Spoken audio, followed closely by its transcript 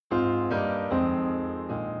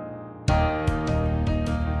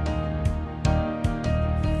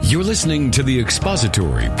You're listening to the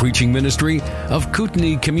expository preaching ministry of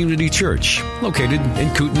Kootenai Community Church, located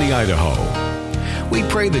in Kootenai, Idaho. We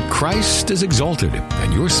pray that Christ is exalted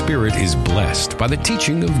and your spirit is blessed by the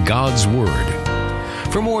teaching of God's Word.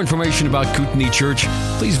 For more information about Kootenai Church,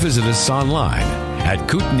 please visit us online at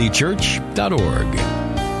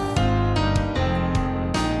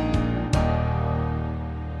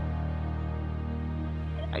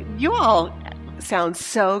kootenaichurch.org. You all sound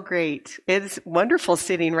so great. It's wonderful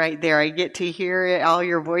sitting right there. I get to hear all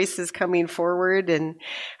your voices coming forward, and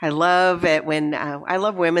I love it when I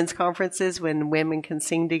love women's conferences when women can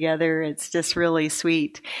sing together. It's just really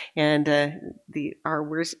sweet, and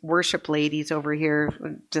our worship ladies over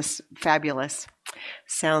here, just fabulous.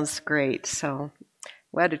 Sounds great. So,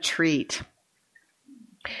 what a treat.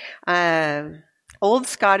 Old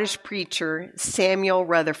Scottish preacher Samuel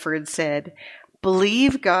Rutherford said,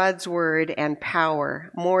 "Believe God's word and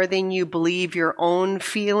power more than you believe your own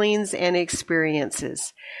feelings and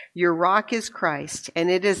experiences. Your rock is Christ, and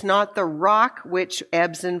it is not the rock which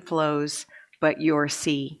ebbs and flows, but your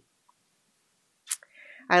sea."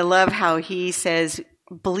 I love how he says,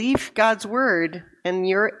 believe God's word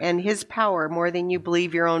and his power more than you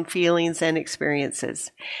believe your own feelings and experiences.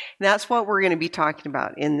 And that's what we're going to be talking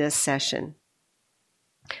about in this session.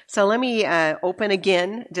 So let me open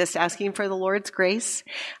again, just asking for the Lord's grace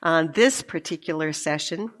on this particular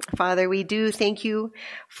session. Father, we do thank you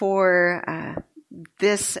for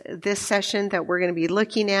this session that we're going to be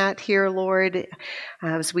looking at here, Lord,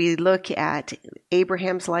 as we look at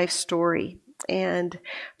Abraham's life story. And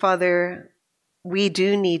Father, we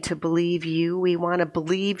do need to believe you. We want to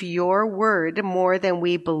believe your word more than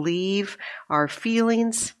we believe our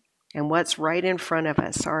feelings and what's right in front of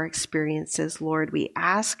us, our experiences. Lord, we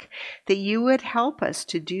ask that you would help us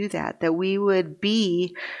to do that we would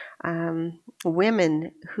be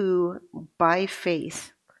women who, by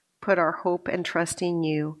faith, put our hope and trust in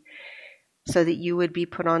you so that you would be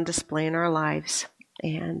put on display in our lives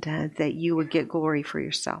and that you would get glory for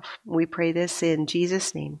yourself. We pray this in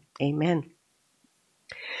Jesus' name. Amen.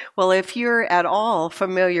 Well, if you're at all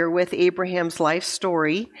familiar with Abraham's life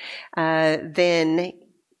story, then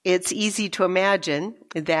it's easy to imagine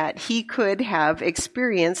that he could have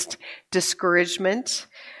experienced discouragement,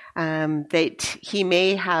 that he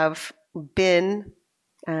may have been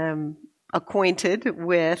acquainted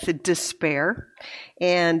with despair,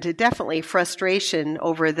 and definitely frustration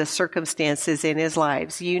over the circumstances in his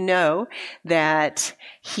lives. You know that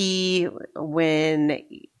when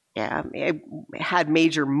had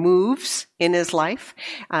major moves in his life.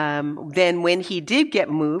 Then when he did get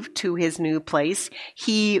moved to his new place,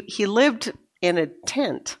 he lived in a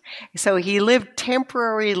tent. So he lived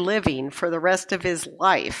temporary living for the rest of his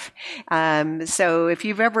life. So if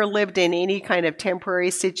you've ever lived in any kind of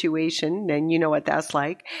temporary situation, then you know what that's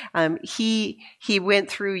like. He went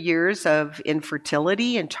through years of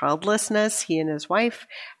infertility and childlessness, he and his wife.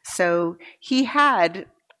 So he had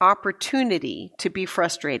opportunity to be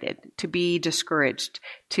frustrated, to be discouraged,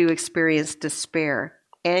 to experience despair.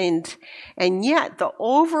 And yet the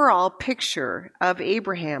overall picture of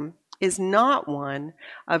Abraham is not one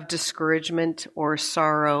of discouragement or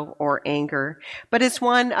sorrow or anger, but it's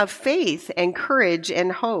one of faith and courage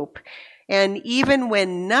and hope. And even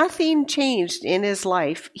when nothing changed in his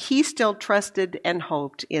life, he still trusted and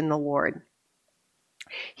hoped in the Lord.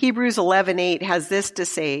 Hebrews 11:8 has this to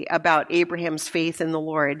say about Abraham's faith in the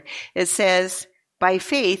Lord. It says, "By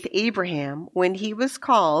faith, Abraham, when he was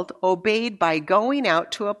called, obeyed by going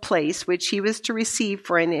out to a place which he was to receive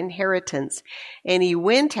for an inheritance. And he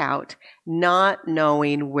went out not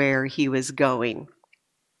knowing where he was going."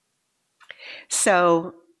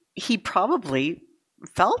 So he probably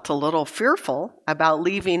felt a little fearful about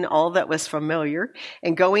leaving all that was familiar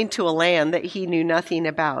and going to a land that he knew nothing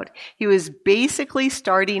about. He was basically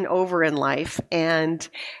starting over in life. And,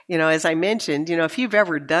 as I mentioned, if you've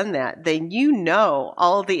ever done that, then you know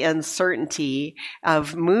all the uncertainty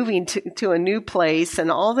of moving to a new place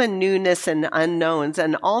and all the newness and unknowns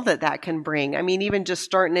and all that can bring. I mean, even just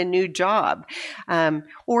starting a new job,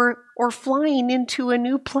 or flying into a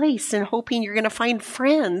new place and hoping you're going to find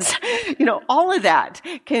friends. All of that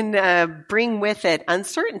can bring with it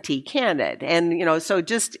uncertainty, can it? And, so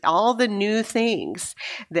just all the new things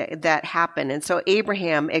that happen. And so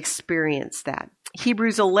Abraham experienced that.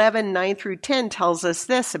 Hebrews 11:9-10 tells us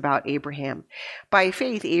this about Abraham. By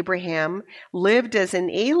faith, Abraham lived as an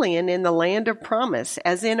alien in the land of promise,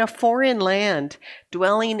 as in a foreign land,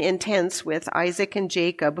 dwelling in tents with Isaac and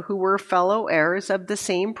Jacob, who were fellow heirs of the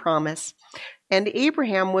same promise. And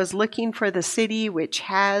Abraham was looking for the city which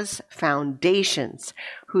has foundations,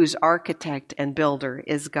 whose architect and builder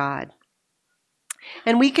is God.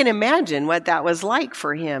 And we can imagine what that was like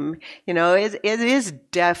for him. You know, it is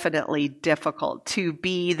definitely difficult to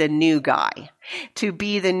be the new guy, to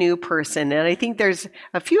be the new person. And I think there's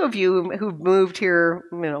a few of you who've moved here,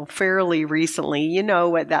 you know, fairly recently. You know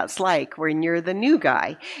what that's like when you're the new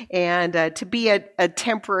guy, and to be a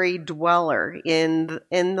temporary dweller in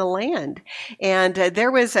the land. And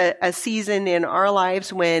there was a season in our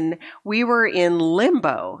lives when we were in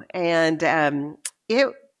limbo, and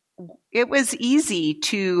it was easy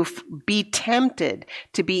to be tempted,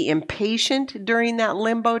 to be impatient during that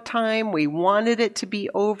limbo time. We wanted it to be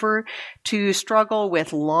over, to struggle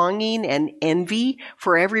with longing and envy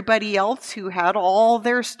for everybody else who had all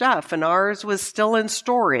their stuff and ours was still in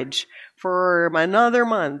storage for another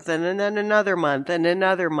month and then another month and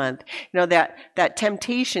another month. You know, that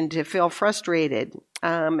temptation to feel frustrated.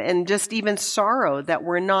 And just even sorrow that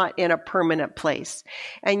we're not in a permanent place.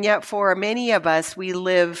 And yet for many of us, we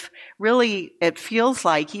live really, it feels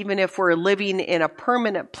like even if we're living in a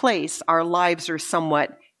permanent place, our lives are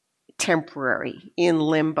somewhat temporary, in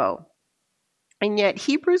limbo. And yet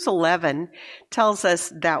Hebrews 11 tells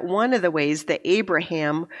us that one of the ways that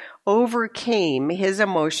Abraham overcame his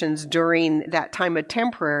emotions during that time of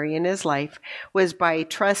temporary in his life was by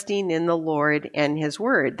trusting in the Lord and his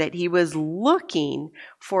word, that he was looking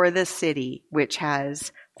for the city which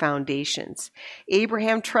has foundations.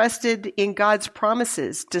 Abraham trusted in God's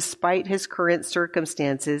promises despite his current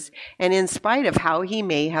circumstances and in spite of how he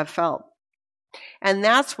may have felt. And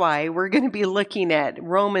that's why we're going to be looking at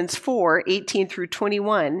Romans 4:18 through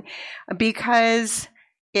 21, because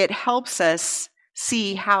it helps us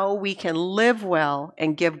see how we can live well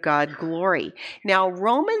and give God glory. Now,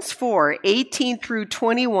 Romans 4:18 through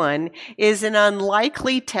 21 is an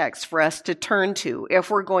unlikely text for us to turn to if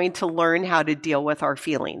we're going to learn how to deal with our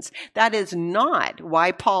feelings. That is not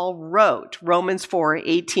why Paul wrote Romans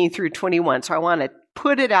 4:18 through 21. So I want to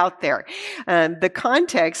put it out there. The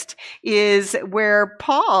context is where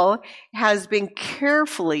Paul has been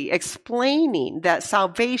carefully explaining that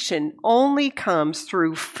salvation only comes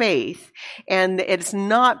through faith, and it's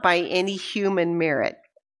not by any human merit.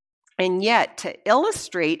 And yet, to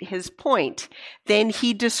illustrate his point, then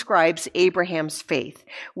he describes Abraham's faith,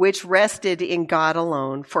 which rested in God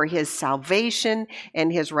alone for his salvation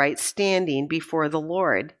and his right standing before the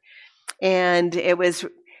Lord. And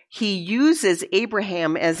he uses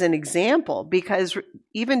Abraham as an example because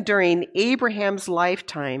even during Abraham's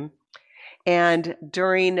lifetime and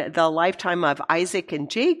during the lifetime of Isaac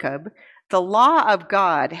and Jacob, the law of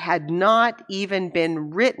God had not even been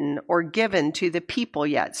written or given to the people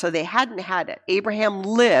yet. So they hadn't had it. Abraham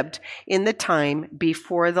lived in the time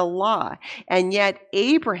before the law. And yet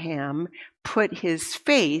Abraham put his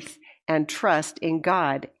faith and trust in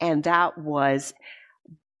God, and that was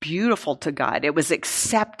beautiful to God. It was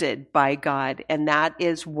accepted by God, and that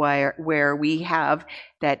is where we have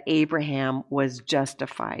that Abraham was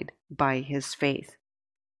justified by his faith.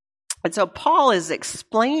 And so Paul is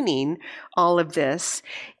explaining all of this,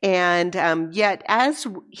 and yet as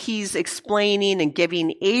he's explaining and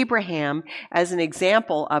giving Abraham as an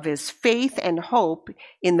example of his faith and hope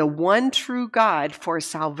in the one true God for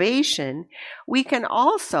salvation, we can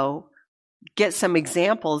also get some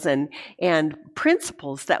examples and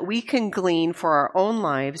principles that we can glean for our own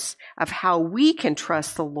lives of how we can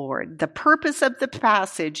trust the Lord. The purpose of the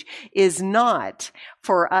passage is not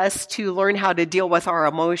for us to learn how to deal with our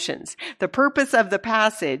emotions. The purpose of the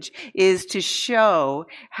passage is to show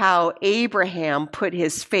how Abraham put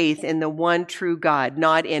his faith in the one true God,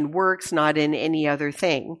 not in works, not in any other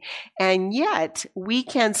thing. And yet, we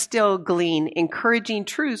can still glean encouraging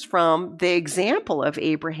truths from the example of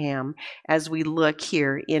Abraham as we look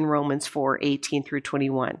here in Romans 4:18 through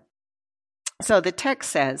 21. So the text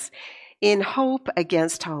says, "In hope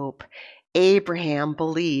against hope, Abraham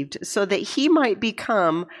believed so that he might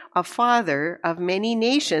become a father of many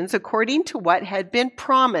nations according to what had been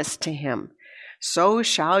promised to him. So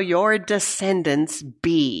shall your descendants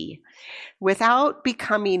be." Without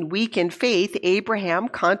becoming weak in faith, Abraham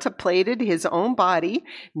contemplated his own body,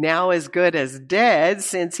 now as good as dead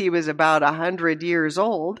since he was about 100 years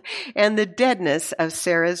old, and the deadness of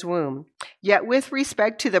Sarah's womb. Yet with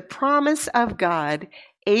respect to the promise of God,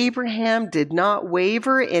 Abraham did not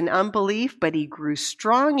waver in unbelief, but he grew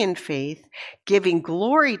strong in faith, giving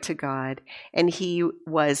glory to God, and he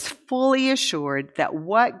was fully assured that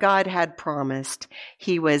what God had promised,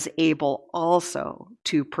 he was able also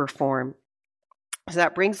to perform. So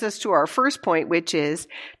that brings us to our first point, which is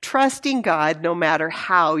trusting God no matter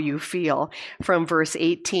how you feel, from verse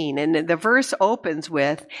 18. And the verse opens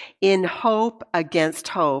with, in hope against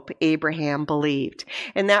hope, Abraham believed.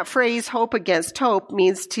 And that phrase, hope against hope,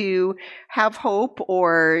 means to have hope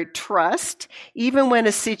or trust, even when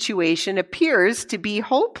a situation appears to be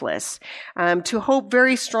hopeless. To hope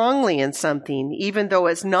very strongly in something, even though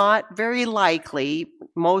it's not very likely,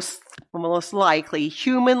 most likely,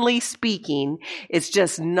 humanly speaking, it's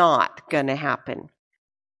just not going to happen.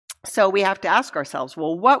 So we have to ask ourselves,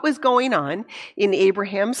 well, what was going on in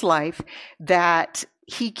Abraham's life that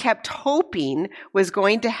he kept hoping was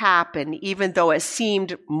going to happen, even though it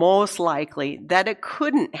seemed most likely that it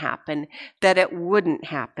couldn't happen, that it wouldn't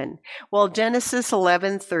happen? Well, Genesis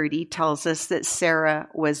 11:30 tells us that Sarah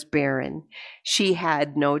was barren. She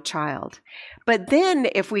had no child. But then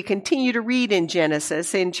if we continue to read in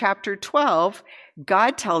Genesis, in chapter 12,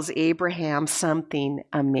 God tells Abraham something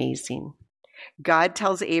amazing. God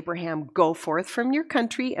tells Abraham, go forth from your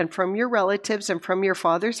country and from your relatives and from your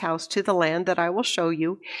father's house to the land that I will show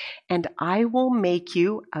you, and I will make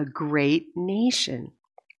you a great nation.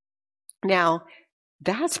 Now,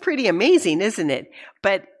 that's pretty amazing, isn't it?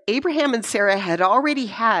 But Abraham and Sarah had already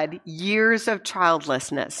had years of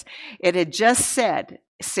childlessness. It had just said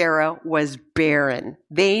Sarah was barren.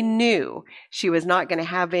 They knew she was not going to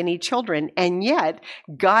have any children. And yet,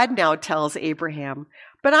 God now tells Abraham,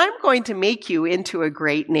 but I'm going to make you into a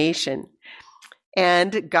great nation.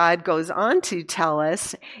 And God goes on to tell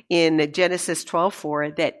us in Genesis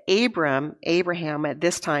 12:4 that Abraham at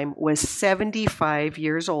this time was 75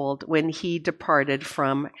 years old when he departed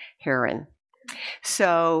from Haran.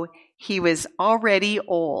 So he was already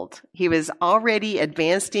old. He was already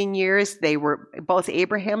advanced in years. Both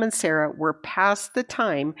Abraham and Sarah were past the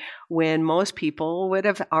time when most people would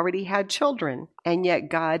have already had children. And yet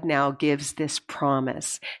God now gives this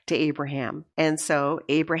promise to Abraham. And so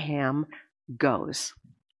Abraham goes.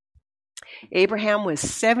 Abraham was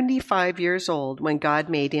 75 years old when God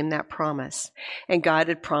made him that promise. And God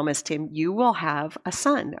had promised him, you will have a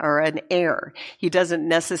son or an heir. He doesn't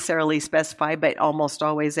necessarily specify, but almost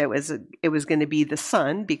always it was going to be the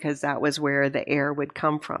son, because that was where the heir would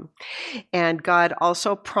come from. And God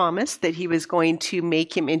also promised that he was going to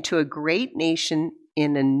make him into a great nation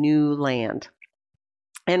in a new land.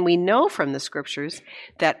 And we know from the scriptures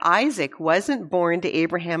that Isaac wasn't born to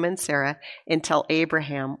Abraham and Sarah until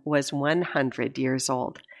Abraham was 100 years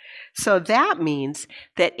old. So that means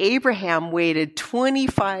that Abraham waited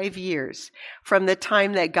 25 years from the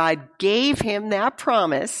time that God gave him that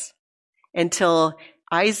promise until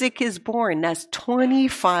Isaac is born. That's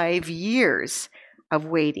 25 years of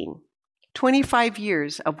waiting. 25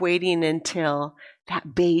 years of waiting until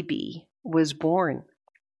that baby was born.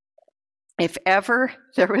 If ever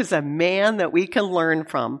there was a man that we can learn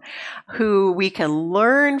from, who we can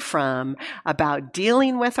learn from about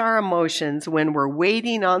dealing with our emotions when we're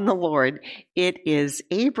waiting on the Lord, it is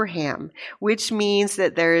Abraham, which means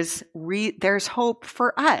that there's hope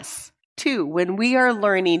for us too when we are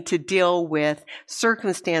learning to deal with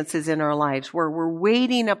circumstances in our lives where we're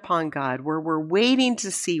waiting upon God, where we're waiting to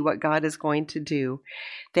see what God is going to do.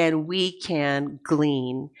 Then we can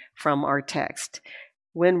glean from our text.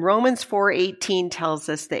 When Romans 4:18 tells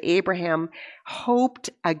us that Abraham hoped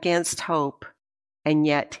against hope, and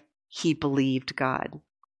yet he believed God.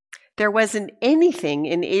 There wasn't anything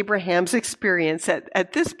in Abraham's experience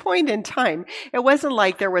at this point in time. It wasn't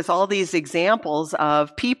like there was all these examples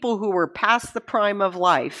of people who were past the prime of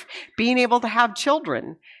life being able to have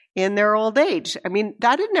children in their old age. I mean,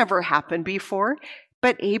 that had never happened before,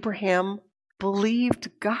 but Abraham believed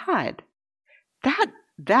God.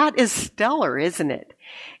 That is stellar, isn't it?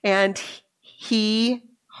 And he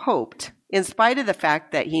hoped, in spite of the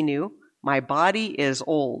fact that he knew, my body is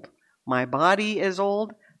old. My body is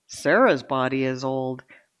old. Sarah's body is old.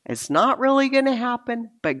 It's not really going to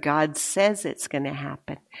happen, but God says it's going to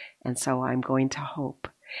happen. And so I'm going to hope,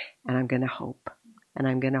 and I'm going to hope, and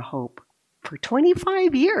I'm going to hope for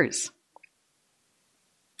 25 years.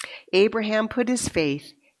 Abraham put his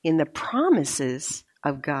faith in the promises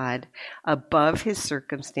of God above his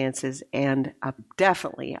circumstances and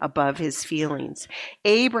definitely above his feelings.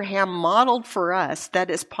 Abraham modeled for us that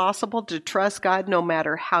it's possible to trust God no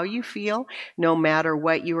matter how you feel, no matter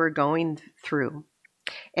what you are going through.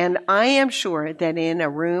 And I am sure that in a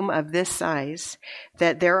room of this size,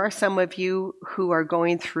 that there are some of you who are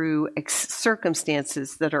going through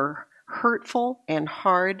circumstances that are hurtful and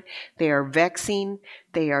hard. They are vexing.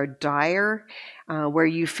 They are dire, where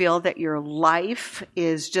you feel that your life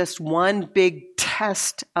is just one big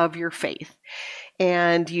test of your faith.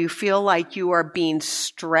 And you feel like you are being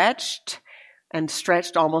stretched and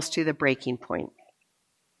stretched almost to the breaking point.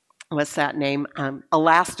 What's that name?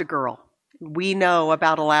 Elastigirl. We know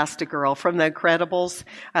about Elastigirl from The Incredibles.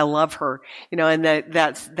 I love her, and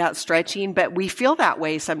that's stretching, but we feel that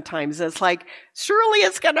way sometimes. It's like, surely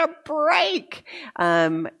it's going to break.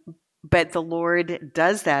 But the Lord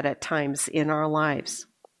does that at times in our lives.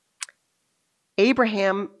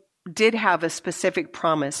 Abraham did have a specific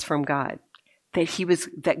promise from God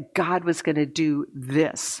that God was going to do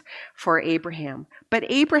this for Abraham. But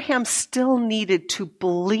Abraham still needed to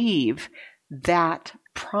believe that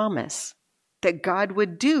promise, that God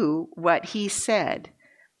would do what he said.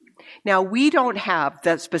 Now, we don't have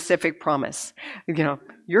that specific promise.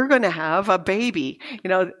 You're going to have a baby.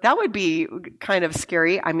 That would be kind of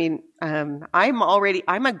scary. I mean, I'm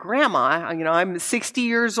a grandma. I'm 60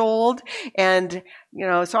 years old, and,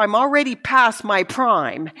 so I'm already past my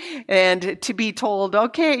prime. And to be told,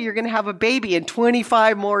 okay, you're going to have a baby in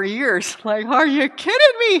 25 more years. Like, are you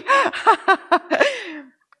kidding me?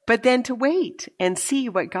 But then to wait and see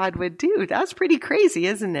what God would do, that's pretty crazy,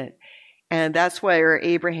 isn't it? And that's where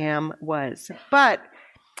Abraham was. But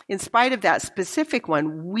in spite of that specific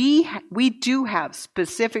one, we do have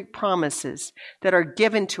specific promises that are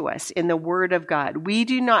given to us in the Word of God. We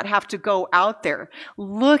do not have to go out there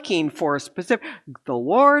looking for specific, the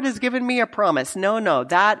Lord has given me a promise. No,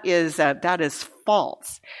 that is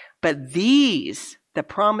false. But the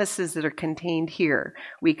promises that are contained here,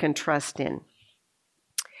 we can trust in.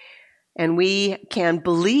 And we can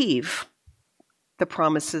believe the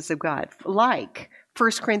promises of God, like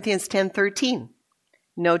 1 Corinthians 10:13.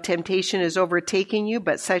 No temptation is overtaking you,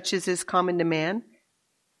 but such as is common to man.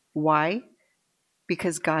 Why?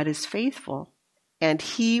 Because God is faithful, and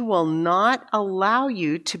he will not allow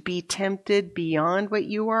you to be tempted beyond what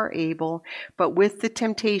you are able, but with the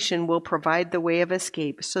temptation will provide the way of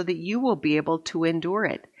escape so that you will be able to endure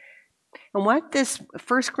it. And what this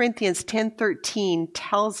 1 Corinthians 10:13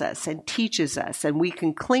 tells us and teaches us, and we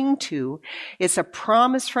can cling to, is a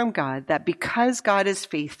promise from God that because God is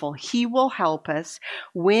faithful, he will help us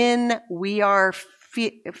when we are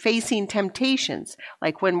facing temptations,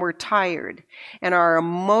 like when we're tired and our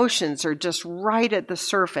emotions are just right at the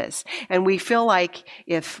surface. And we feel like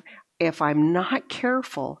if I'm not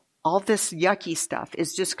careful, all this yucky stuff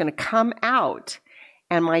is just going to come out.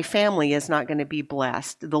 And my family is not going to be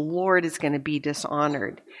blessed. The Lord is going to be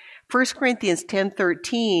dishonored. 1 Corinthians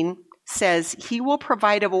 10:13 says he will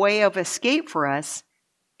provide a way of escape for us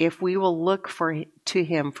if we will look to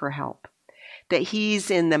him for help. That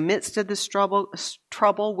he's in the midst of this trouble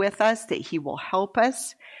with us, that he will help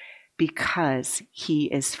us because he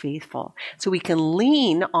is faithful. So we can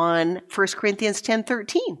lean on 1 Corinthians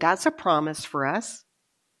 10:13. That's a promise for us.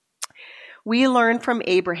 We learn from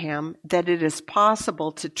Abraham that it is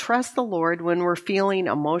possible to trust the Lord when we're feeling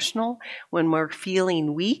emotional, when we're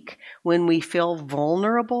feeling weak, when we feel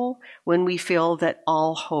vulnerable, when we feel that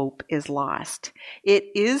all hope is lost. It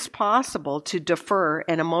is possible to defer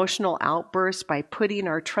an emotional outburst by putting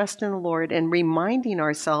our trust in the Lord and reminding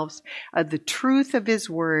ourselves of the truth of his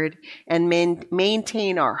word and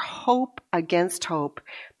maintain our hope against hope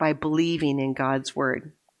by believing in God's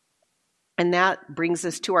word. And that brings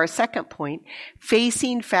us to our second point,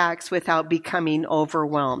 facing facts without becoming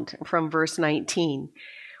overwhelmed, from verse 19.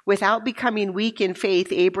 Without becoming weak in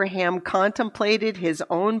faith, Abraham contemplated his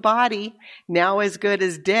own body, now as good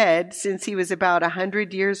as dead, since he was about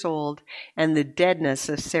 100 years old, and the deadness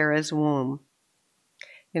of Sarah's womb.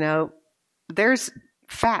 There's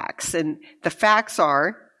facts, and the facts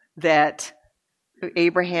are that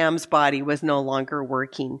Abraham's body was no longer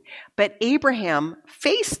working. But Abraham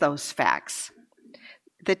faced those facts.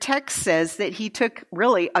 The text says that he took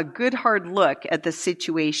really a good hard look at the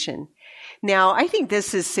situation. Now, I think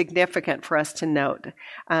this is significant for us to note.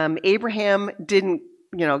 Abraham didn't,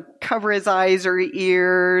 cover his eyes or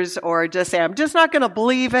ears or just say, I'm just not going to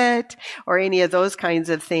believe it, or any of those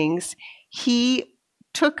kinds of things. He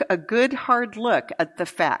took a good hard look at the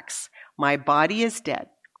facts. My body is dead.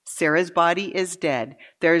 Sarah's body is dead.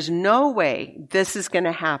 There's no way this is going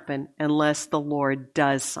to happen unless the Lord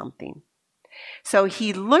does something. So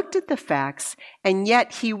he looked at the facts, and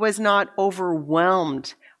yet he was not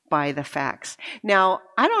overwhelmed by the facts. Now,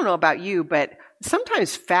 I don't know about you, but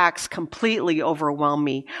sometimes facts completely overwhelm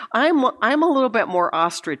me. I'm a little bit more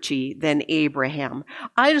ostrichy than Abraham.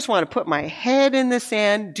 I just want to put my head in the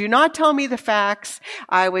sand. Do not tell me the facts.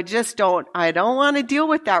 I don't want to deal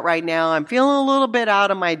with that right now. I'm feeling a little bit out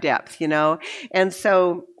of my depth, And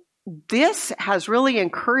so this has really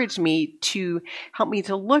encouraged me to help me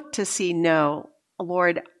to look to see, no,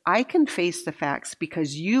 Lord, I can face the facts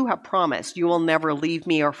because you have promised you will never leave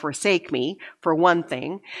me or forsake me, for one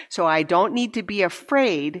thing. So I don't need to be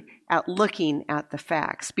afraid at looking at the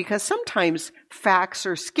facts, because sometimes facts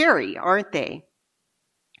are scary, aren't they?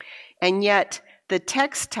 And yet the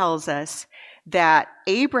text tells us that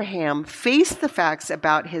Abraham faced the facts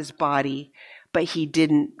about his body, but he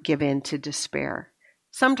didn't give in to despair.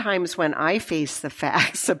 Sometimes when I face the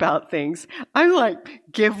facts about things, I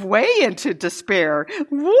give way into despair.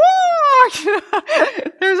 Whoa!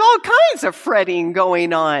 There's all kinds of fretting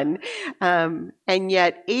going on. And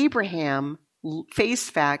yet Abraham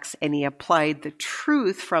faced facts and he applied the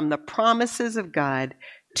truth from the promises of God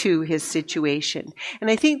to his situation. And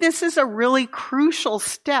I think this is a really crucial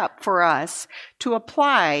step for us to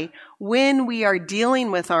apply when we are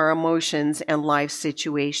dealing with our emotions and life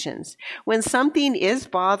situations. When something is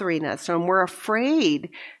bothering us and we're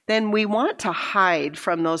afraid, then we want to hide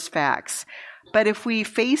from those facts. But if we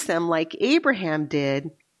face them like Abraham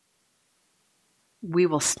did, we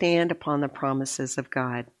will stand upon the promises of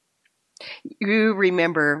God. You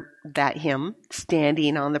remember that hymn,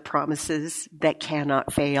 Standing on the Promises That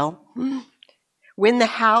Cannot Fail? When the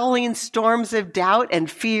howling storms of doubt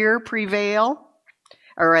and fear prevail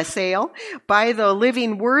or assail, by the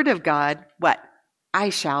living word of God, what?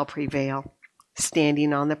 I shall prevail.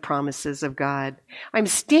 Standing on the promises of God. I'm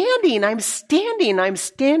standing on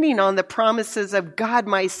the promises of God,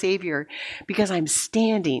 my Savior, because I'm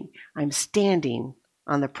standing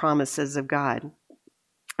on the promises of God.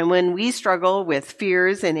 And when we struggle with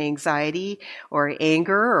fears and anxiety or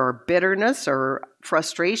anger or bitterness or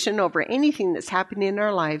frustration over anything that's happening in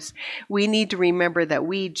our lives, we need to remember that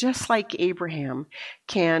we, just like Abraham,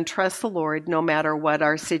 can trust the Lord no matter what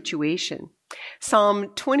our situation. Psalm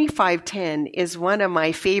 25:10 is one of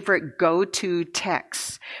my favorite go-to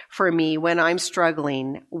texts for me when I'm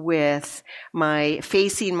struggling with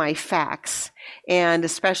facing my facts, and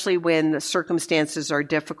especially when the circumstances are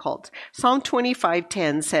difficult. Psalm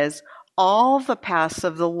 25:10 says, "All the paths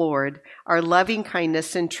of the Lord are loving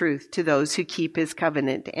kindness and truth to those who keep his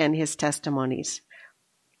covenant and his testimonies."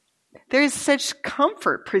 There is such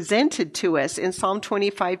comfort presented to us in Psalm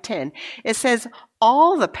 25:10. It says,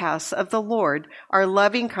 all the paths of the Lord are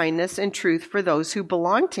loving kindness and truth for those who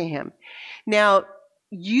belong to him. Now,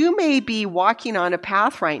 you may be walking on a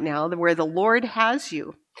path right now where the Lord has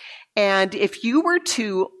you. And if you were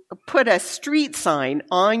to put a street sign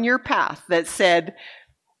on your path that said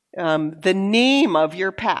the name of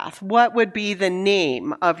your path, what would be the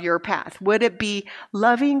name of your path? Would it be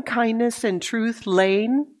Loving Kindness and Truth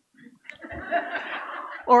Lane?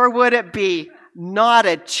 Or would it be Not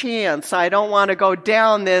a Chance, I don't want to go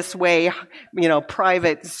down this way,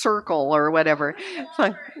 private circle or whatever? It's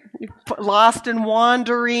like Lost and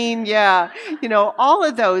Wandering, yeah. All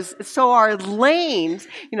of those. So our lanes,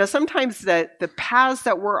 sometimes the paths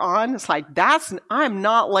that we're on, it's like, I'm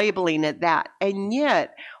not labeling it that. And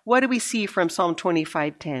yet, what do we see from Psalm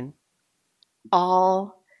 25:10?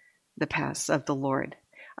 All the paths of the Lord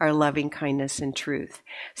are loving kindness and truth.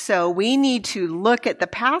 So we need to look at the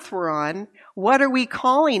path we're on. What are we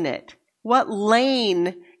calling it? What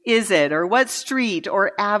lane is it? Or what street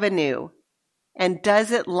or avenue? And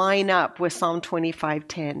does it line up with Psalm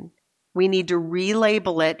 25:10? We need to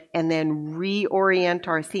relabel it and then reorient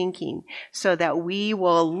our thinking so that we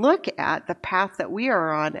will look at the path that we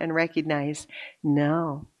are on and recognize,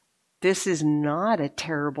 no, this is not a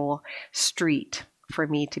terrible street for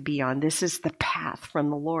me to be on. This is the path from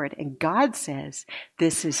the Lord. And God says,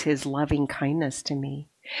 this is his loving kindness to me.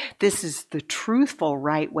 This is the truthful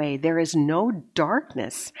right way. There is no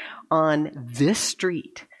darkness on this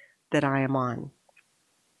street that I am on.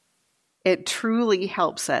 It truly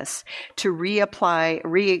helps us to realign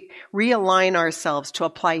ourselves, to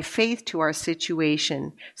apply faith to our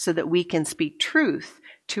situation so that we can speak truth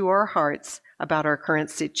to our hearts about our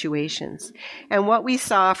current situations. And what we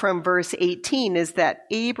saw from verse 18 is that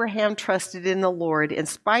Abraham trusted in the Lord in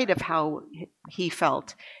spite of how he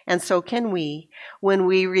felt. And so can we when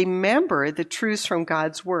we remember the truths from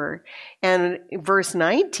God's word. And verse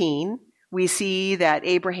 19, we see that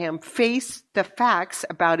Abraham faced the facts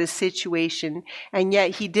about his situation, and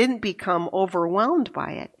yet he didn't become overwhelmed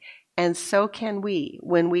by it. And so can we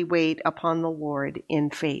when we wait upon the Lord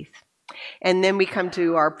in faith. And then we come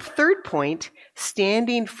to our third point,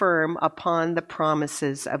 standing firm upon the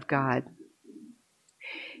promises of God.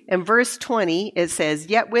 In verse 20, it says,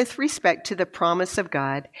 "Yet with respect to the promise of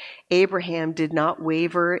God, Abraham did not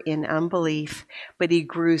waver in unbelief, but he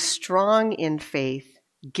grew strong in faith,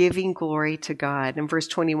 giving glory to God." And verse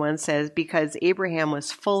 21 says, "Because Abraham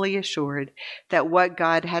was fully assured that what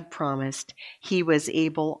God had promised, he was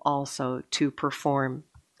able also to perform."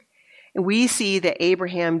 We see that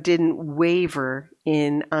Abraham didn't waver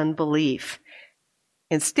in unbelief.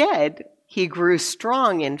 Instead, he grew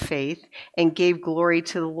strong in faith and gave glory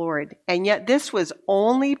to the Lord. And yet this was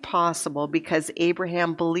only possible because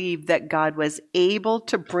Abraham believed that God was able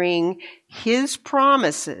to bring his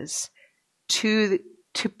promises to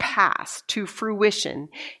pass, to fruition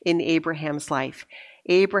in Abraham's life.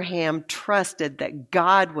 Abraham trusted that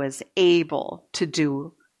God was able to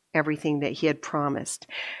do everything that he had promised.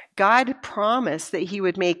 God promised that he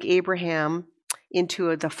would make Abraham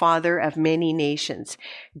into the father of many nations.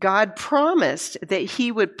 God promised that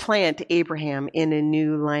he would plant Abraham in a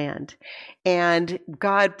new land. And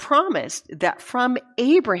God promised that from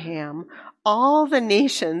Abraham, all the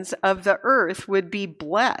nations of the earth would be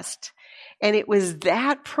blessed. And it was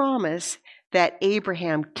that promise that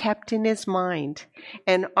Abraham kept in his mind.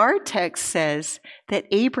 And our text says that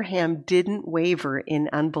Abraham didn't waver in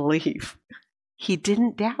unbelief. He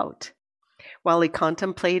didn't doubt. While he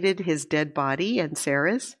contemplated his dead body and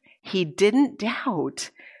Sarah's, he didn't doubt.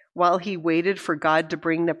 While he waited for God to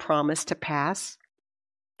bring the promise to pass,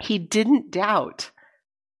 he didn't doubt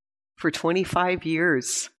for 25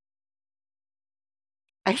 years.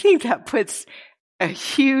 I think that puts a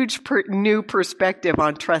huge new perspective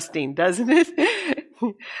on trusting, doesn't it?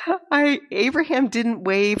 Abraham didn't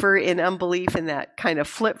waver in unbelief in that kind of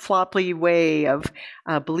flip-floppy way of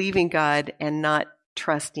believing God and not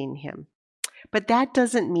trusting him. But that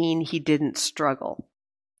doesn't mean he didn't struggle.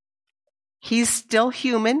 He's still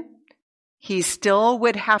human. He still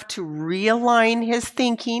would have to realign his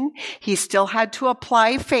thinking. He still had to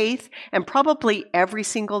apply faith, and probably every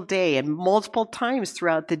single day and multiple times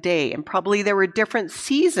throughout the day. And probably there were different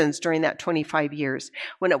seasons during that 25 years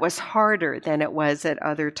when it was harder than it was at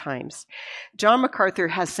other times. John MacArthur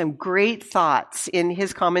has some great thoughts in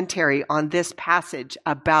his commentary on this passage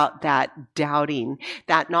about that doubting,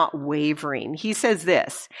 that not wavering. He says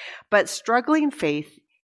this, "But struggling faith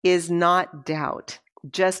is not doubt,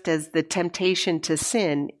 just as the temptation to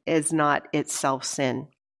sin is not itself sin."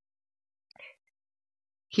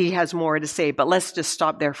 He has more to say, but let's just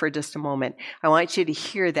stop there for just a moment. I want you to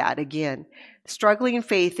hear that again. Struggling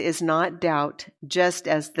faith is not doubt, just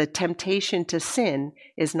as the temptation to sin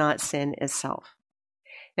is not sin itself.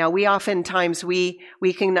 Now, we oftentimes, we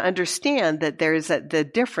can understand that there's the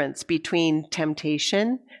difference between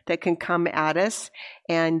temptation that can come at us,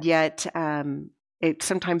 and yet it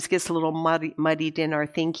sometimes gets a little muddied in our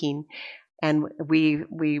thinking, and we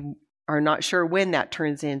are not sure when that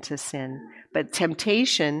turns into sin. But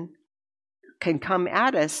temptation can come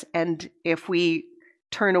at us, and if we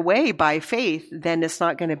turn away by faith, then it's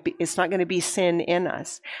not going to be sin in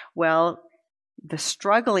us. Well, the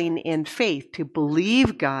struggling in faith, to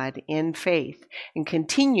believe God in faith and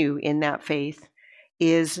continue in that faith,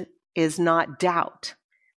 is not doubt.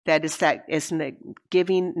 That is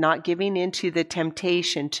not giving into the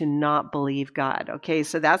temptation to not believe God. Okay,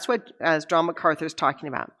 so that's what John MacArthur is talking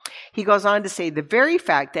about. He goes on to say, the very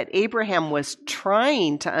fact that Abraham was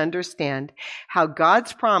trying to understand how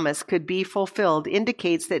God's promise could be fulfilled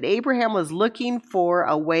indicates that Abraham was looking for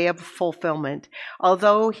a way of fulfillment,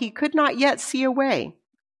 although he could not yet see a way.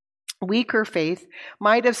 Weaker faith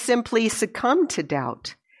might have simply succumbed to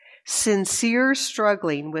doubt. Sincere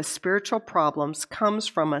struggling with spiritual problems comes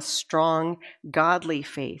from a strong, godly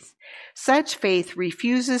faith. Such faith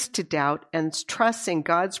refuses to doubt and trusts in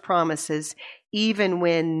God's promises even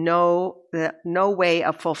when no way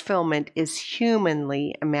of fulfillment is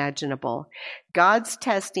humanly imaginable. God's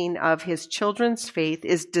testing of his children's faith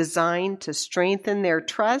is designed to strengthen their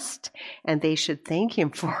trust, and they should thank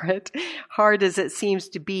him for it, hard as it seems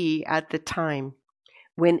to be at the time.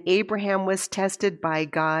 When Abraham was tested by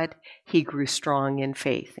God, he grew strong in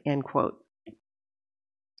faith, end quote.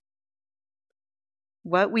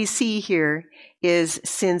 What we see here is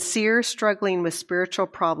sincere struggling with spiritual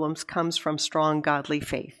problems comes from strong godly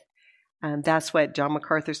faith. That's what John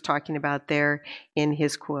MacArthur's talking about there in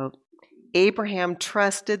his quote. Abraham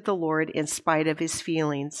trusted the Lord in spite of his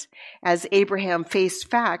feelings. As Abraham faced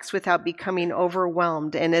facts without becoming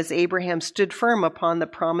overwhelmed, and as Abraham stood firm upon the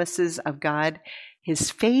promises of God,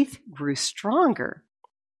 his faith grew stronger.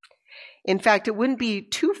 In fact, it wouldn't be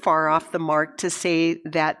too far off the mark to say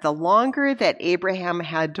that the longer that Abraham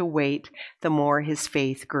had to wait, the more his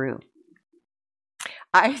faith grew.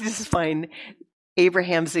 I just find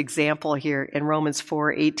Abraham's example here in Romans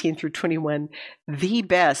 4:18 through 21 the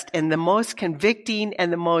best and the most convicting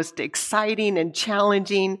and the most exciting and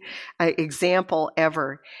challenging example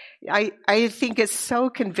ever. I think it's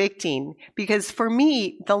so convicting because for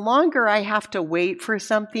me, the longer I have to wait for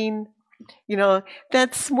something,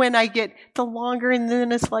 that's when I get the longer, and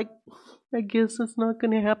then it's like, I guess it's not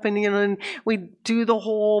going to happen, and we do the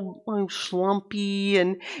whole schlumpy,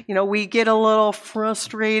 and, we get a little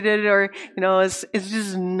frustrated, or, it's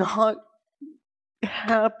just not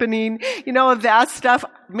happening, that stuff.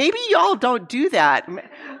 Maybe y'all don't do that.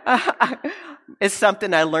 It's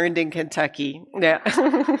something I learned in Kentucky. Yeah.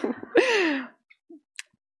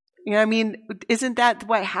 Isn't that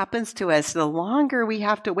what happens to us? The longer we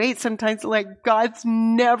have to wait, sometimes God's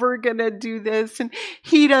never going to do this, and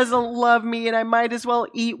He doesn't love me, and I might as well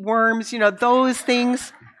eat worms, those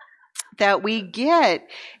things that we get.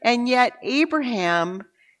 And yet Abraham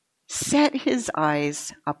set his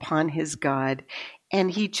eyes upon his God, and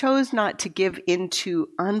he chose not to give into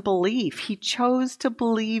unbelief. He chose to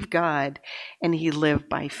believe God, and he lived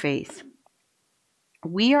by faith.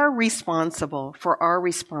 We are responsible for our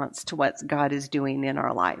response to what God is doing in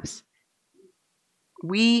our lives.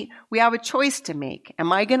 We have a choice to make.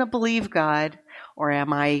 Am I going to believe God, or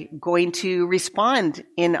am I going to respond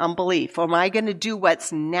in unbelief? Or am I going to do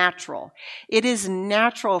what's natural? It is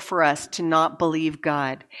natural for us to not believe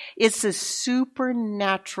God. It's a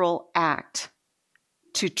supernatural act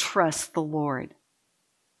to trust the Lord.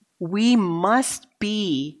 We must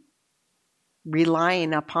be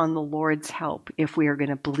relying upon the Lord's help if we are going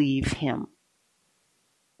to believe Him.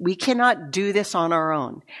 We cannot do this on our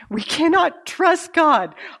own. We cannot trust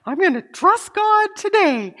God. I'm going to trust God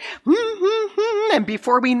today. And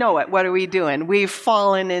before we know it, what are we doing? We've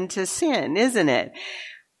fallen into sin, isn't it?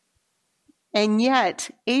 And yet,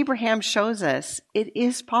 Abraham shows us it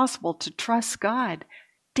is possible to trust God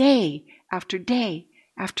day after day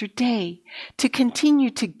after day, to continue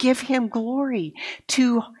to give Him glory,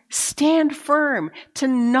 to stand firm, to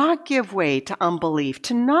not give way to unbelief,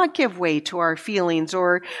 to not give way to our feelings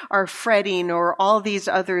or our fretting or all these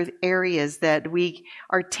other areas that we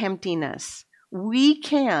are tempting us. We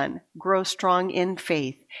can grow strong in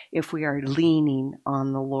faith if we are leaning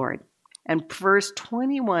on the Lord. And verse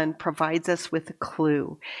 21 provides us with a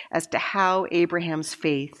clue as to how Abraham's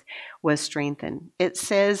faith was strengthened. It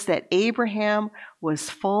says that Abraham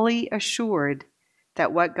was fully assured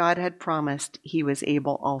that what God had promised, He was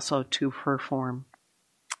able also to perform.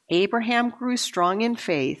 Abraham grew strong in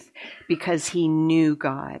faith because he knew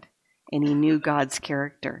God and he knew God's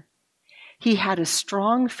character. He had a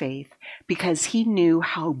strong faith because he knew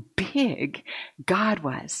how big God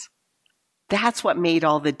was. That's what made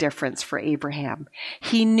all the difference for Abraham.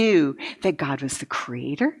 He knew that God was the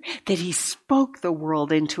creator, that He spoke the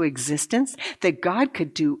world into existence, that God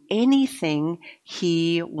could do anything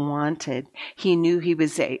He wanted. He knew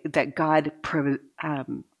that God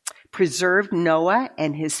preserved Noah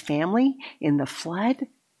and his family in the flood.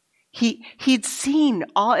 He'd seen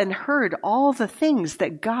all and heard all the things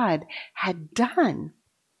that God had done.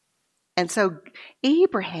 And so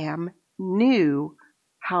Abraham knew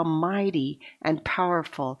how mighty and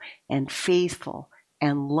powerful and faithful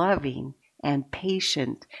and loving and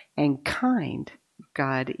patient and kind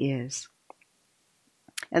God is.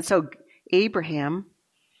 And so Abraham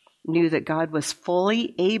knew that God was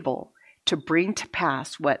fully able to bring to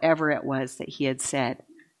pass whatever it was that He had said.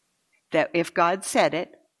 That if God said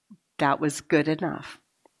it, that was good enough.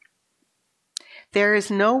 There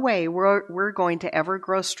is no way we're going to ever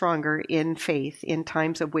grow stronger in faith in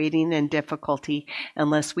times of waiting and difficulty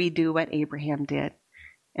unless we do what Abraham did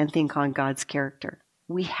and think on God's character.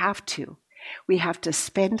 We have to. We have to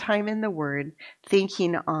spend time in the Word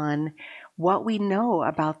thinking on what we know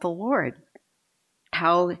about the Lord,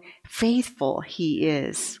 how faithful He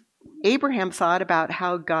is. Abraham thought about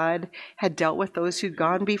how God had dealt with those who'd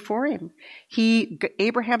gone before him.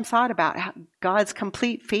 Abraham thought about God's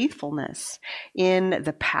complete faithfulness in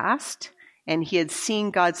the past, and he had seen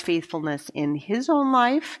God's faithfulness in his own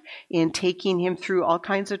life, in taking him through all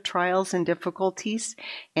kinds of trials and difficulties,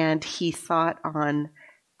 and he thought on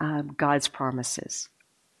God's promises.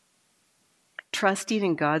 Trusting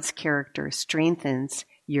in God's character strengthens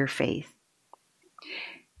your faith.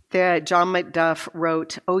 John McDuff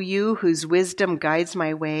wrote, "O you whose wisdom guides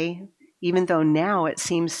my way, even though now it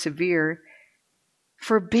seems severe,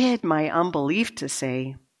 forbid my unbelief to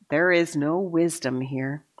say, there is no wisdom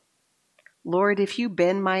here. Lord, if you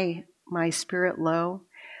bend my spirit low,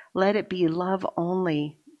 let it be love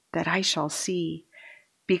only that I shall see,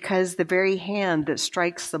 because the very hand that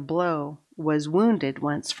strikes the blow was wounded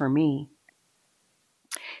once for me."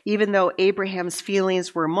 Even though Abraham's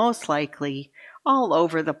feelings were most likely all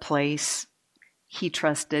over the place, he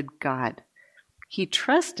trusted God. He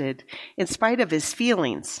trusted in spite of his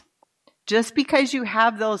feelings. Just because you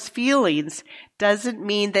have those feelings doesn't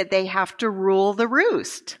mean that they have to rule the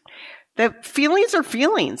roost. The feelings are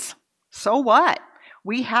feelings. So what?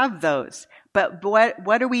 We have those. But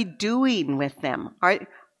what are we doing with them?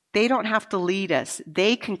 They don't have to lead us.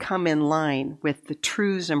 They can come in line with the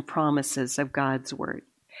truths and promises of God's word.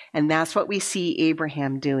 And that's what we see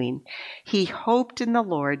Abraham doing. He hoped in the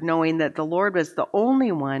Lord, knowing that the Lord was the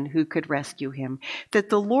only one who could rescue him, that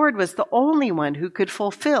the Lord was the only one who could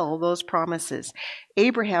fulfill those promises.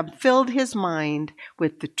 Abraham filled his mind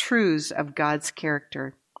with the truths of God's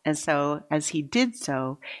character. And so, as he did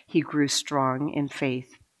so, he grew strong in faith.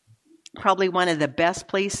 Probably one of the best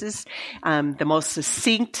places, the most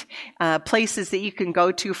succinct places that you can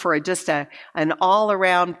go to for just an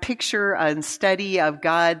all-around picture and study of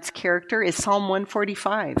God's character is Psalm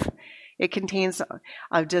 145. It contains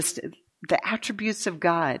just the attributes of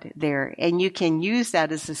God there, and you can use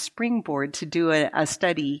that as a springboard to do a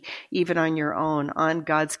study even on your own on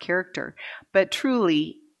God's character. But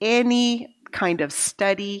truly, any kind of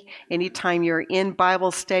study, anytime you're in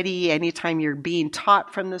Bible study, anytime you're being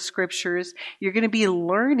taught from the scriptures, you're going to be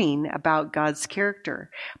learning about God's character.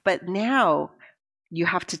 But now you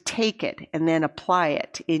have to take it and then apply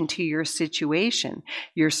it into your situation,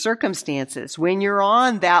 your circumstances. When you're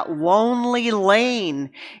on that lonely lane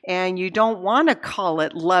and you don't want to call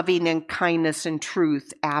it loving and kindness and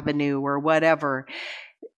truth avenue or whatever,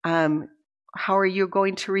 how are you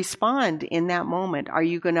going to respond in that moment? Are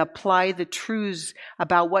you going to apply the truths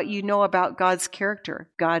about what you know about God's character?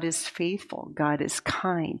 God is faithful. God is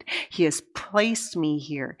kind. He has placed me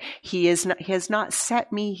here. He has not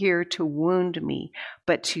set me here to wound me,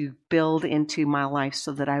 but to build into my life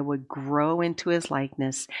so that I would grow into his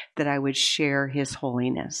likeness, that I would share his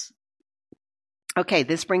holiness. Okay,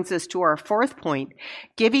 this brings us to our fourth point,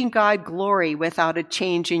 giving God glory without a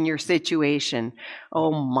change in your situation.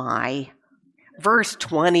 Oh my. Verse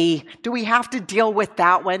 20, do we have to deal with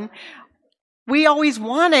that one? We always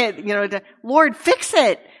want it, Lord, fix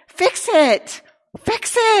it, fix it,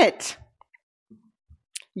 fix it.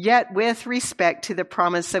 Yet with respect to the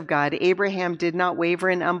promise of God, Abraham did not waver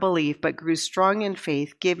in unbelief, but grew strong in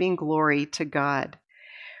faith, giving glory to God.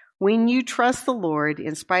 When you trust the Lord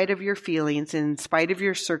in spite of your feelings, in spite of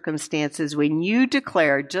your circumstances, when you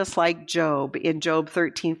declare, just like Job in Job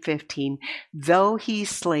 13:15, though he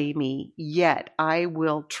slay me, yet I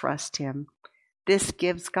will trust him. This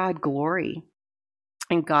gives God glory.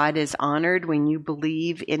 And God is honored when you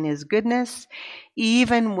believe in his goodness,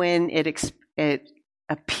 even when it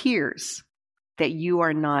appears that you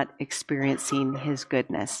are not experiencing his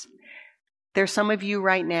goodness. There's some of you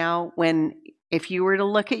right now, if you were to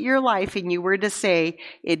look at your life and you were to say,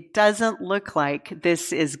 it doesn't look like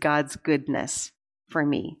this is God's goodness for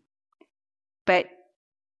me. But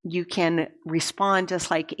you can respond just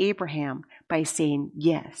like Abraham by saying,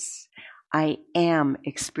 yes, I am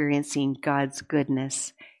experiencing God's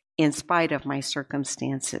goodness in spite of my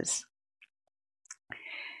circumstances.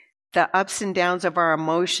 The ups and downs of our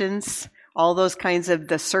emotions, all those kinds of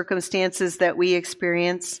the circumstances that we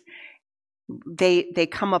experience, they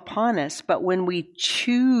come upon us, but when we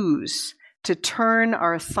choose to turn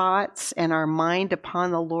our thoughts and our mind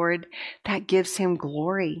upon the Lord, that gives him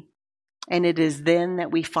glory. And it is then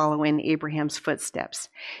that we follow in Abraham's footsteps.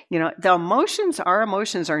 Our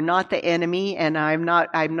emotions are not the enemy, and I'm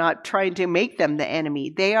not trying to make them the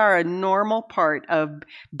enemy. They are a normal part of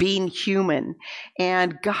being human.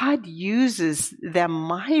 And God uses them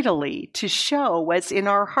mightily to show what's in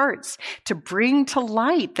our hearts, to bring to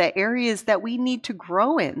light the areas that we need to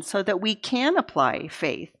grow in so that we can apply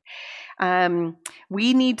faith.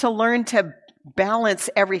 We need to learn to balance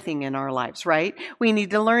everything in our lives, right? We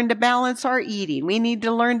need to learn to balance our eating. We need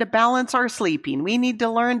to learn to balance our sleeping. We need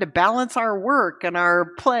to learn to balance our work and our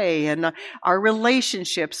play and our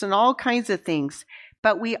relationships and all kinds of things.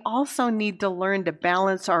 But we also need to learn to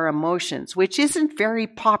balance our emotions, which isn't very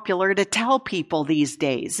popular to tell people these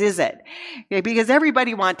days, is it? Because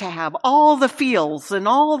everybody wants to have all the feels and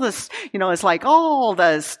all this, it's like all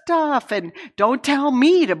the stuff, and don't tell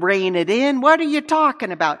me to rein it in. What are you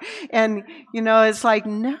talking about? And, it's like,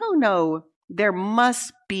 no, there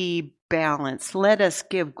must be balance. Let us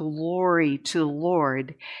give glory to the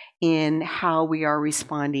Lord in how we are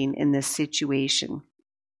responding in this situation.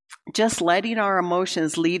 Just letting our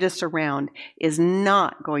emotions lead us around is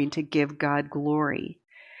not going to give God glory.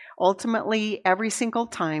 Ultimately, every single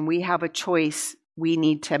time we have a choice we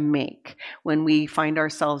need to make when we find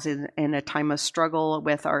ourselves in a time of struggle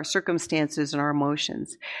with our circumstances and our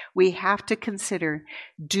emotions. We have to consider,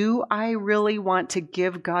 do I really want to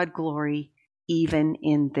give God glory even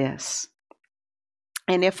in this?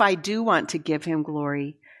 And if I do want to give him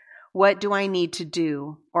glory, what do I need to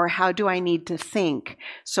do, or how do I need to think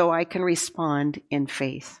so I can respond in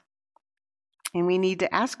faith? And we need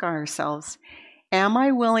to ask ourselves, Am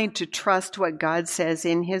I willing to trust what God says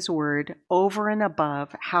in His Word over and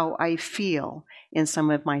above how I feel in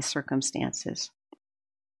some of my circumstances?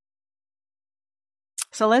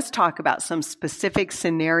 So let's talk about some specific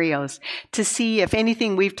scenarios to see if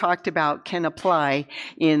anything we've talked about can apply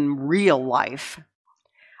in real life.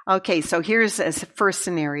 Okay, so here's a first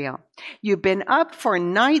scenario. You've been up for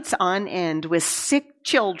nights on end with sick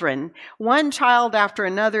children. One child after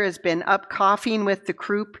another has been up coughing with the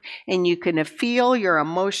croup, and you can feel your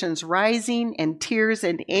emotions rising, and tears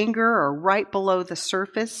and anger are right below the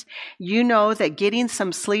surface. You know that getting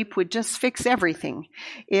some sleep would just fix everything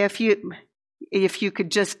if you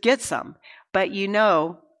could just get some. But you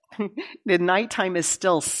know the nighttime is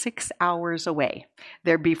still 6 hours away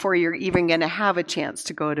there before you're even going to have a chance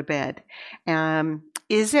to go to bed.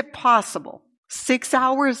 Is it possible, 6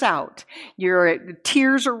 hours out, your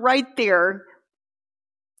tears are right there?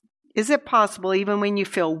 Is it possible, even when you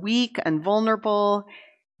feel weak and vulnerable,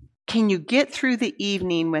 can you get through the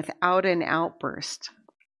evening without an outburst?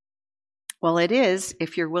 Well, it is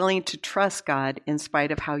if you're willing to trust God in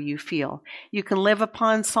spite of how you feel. You can live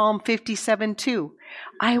upon Psalm 57:2.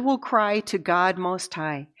 I will cry to God Most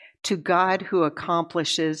High, to God who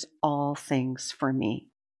accomplishes all things for me.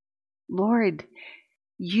 Lord,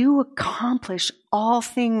 you accomplish all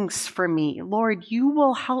things for me. Lord, you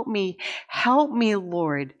will help me. Help me,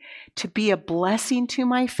 Lord, to be a blessing to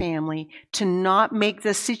my family, to not make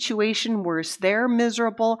the situation worse. They're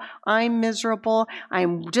miserable. I'm miserable.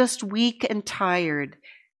 I'm just weak and tired.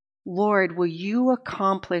 Lord, will you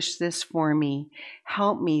accomplish this for me?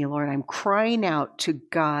 Help me, Lord. I'm crying out to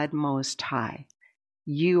God Most High.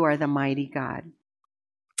 You are the mighty God.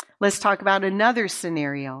 Let's talk about another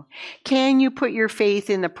scenario. Can you put your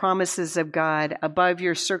faith in the promises of God above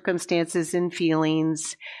your circumstances and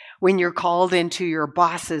feelings when you're called into your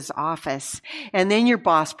boss's office, and then your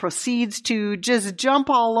boss proceeds to just jump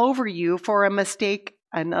all over you for a mistake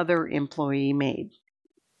another employee made?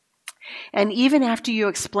 And even after you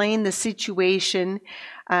explain the situation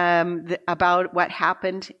about what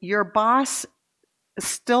happened, your boss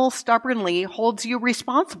still stubbornly holds you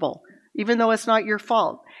responsible, even though it's not your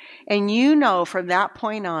fault. And you know from that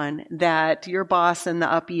point on that your boss and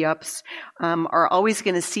the uppy-ups are always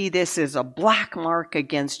going to see this as a black mark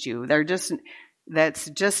against you. That's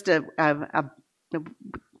just going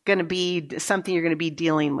to be something you're going to be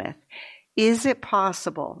dealing with. Is it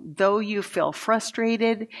possible, though you feel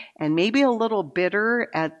frustrated and maybe a little bitter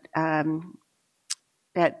at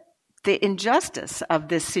the injustice of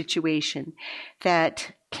this situation,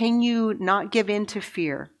 that can you not give in to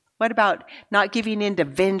fear? What about not giving in to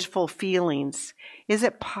vengeful feelings? Is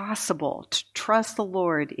it possible to trust the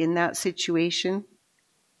Lord in that situation?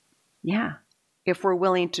 Yeah, if we're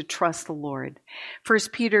willing to trust the Lord.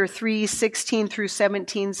 1 Peter 3:16 through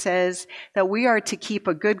 17 says that we are to keep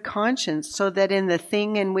a good conscience, so that in the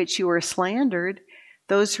thing in which you are slandered,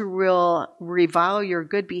 those who will revile your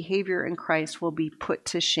good behavior in Christ will be put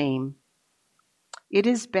to shame. It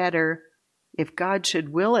is better, if God should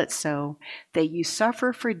will it so, that you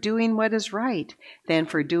suffer for doing what is right than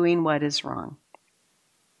for doing what is wrong.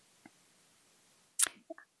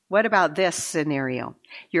 What about this scenario?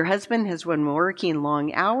 Your husband has been working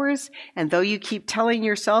long hours, and though you keep telling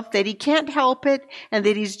yourself that he can't help it and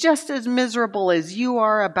that he's just as miserable as you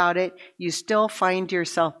are about it, you still find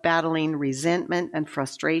yourself battling resentment and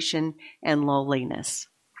frustration and loneliness.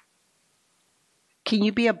 Can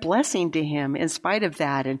you be a blessing to him in spite of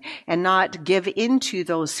that and not give into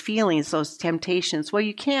those feelings, those temptations? Well,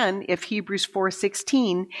 you can if Hebrews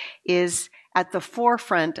 4:16 is at the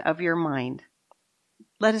forefront of your mind.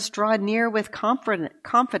 Let us draw near with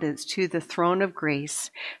confidence to the throne of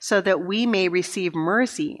grace, so that we may receive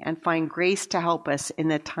mercy and find grace to help us in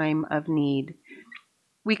the time of need.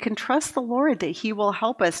 We can trust the Lord that he will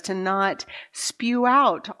help us to not spew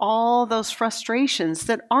out all those frustrations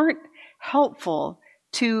that aren't helpful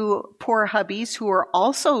to poor hubbies who are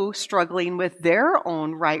also struggling with their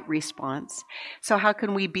own right response. So how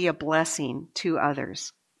can we be a blessing to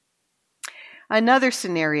others? Another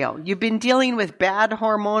scenario, you've been dealing with bad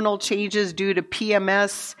hormonal changes due to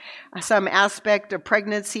PMS, some aspect of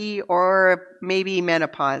pregnancy, or maybe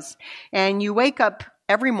menopause. And you wake up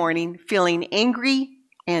every morning feeling angry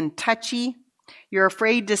and touchy. You're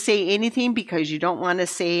afraid to say anything because you don't want to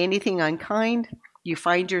say anything unkind. You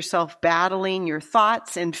find yourself battling your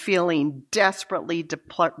thoughts and feeling desperately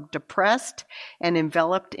depressed and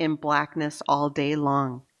enveloped in blackness all day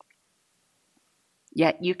long.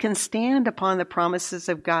 Yet you can stand upon the promises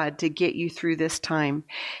of God to get you through this time.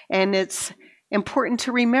 And it's important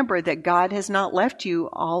to remember that God has not left you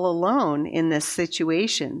all alone in this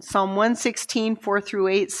situation. Psalm 116, 4 through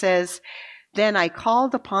 8 says, Then I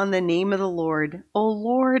called upon the name of the Lord. O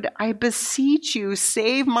Lord, I beseech you,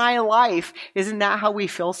 save my life. Isn't that how we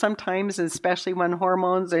feel sometimes, especially when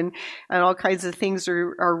hormones and all kinds of things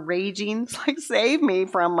are raging? It's like, save me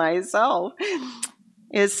from myself.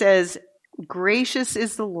 It says, gracious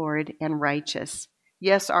is the Lord and righteous.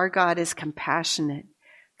 Yes, our God is compassionate.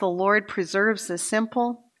 The Lord preserves the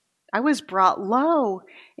simple. I was brought low,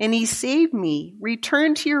 and he saved me.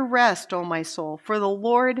 Return to your rest, O my soul, for the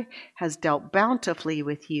Lord has dealt bountifully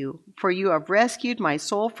with you. For you have rescued my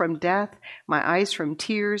soul from death, my eyes from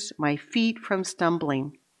tears, my feet from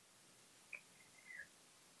stumbling.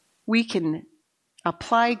 We can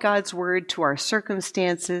apply God's word to our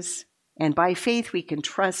circumstances, and by faith we can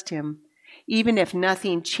trust him. Even if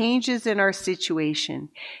nothing changes in our situation,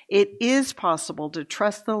 it is possible to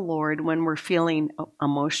trust the Lord when we're feeling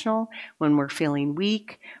emotional, when we're feeling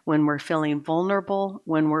weak, when we're feeling vulnerable,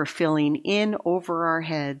 when we're feeling in over our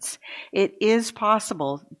heads. It is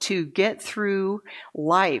possible to get through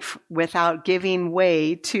life without giving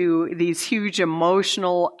way to these huge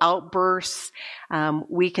emotional outbursts.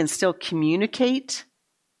 We can still communicate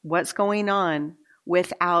what's going on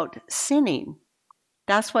without sinning.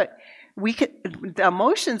 That's what the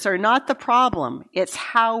emotions are not the problem. It's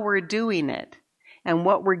how we're doing it and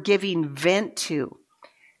what we're giving vent to.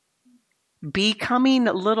 Becoming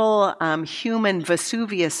little human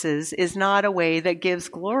Vesuviuses is not a way that gives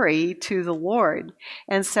glory to the Lord.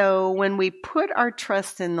 And so when we put our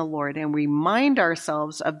trust in the Lord and remind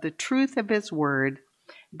ourselves of the truth of his word,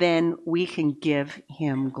 then we can give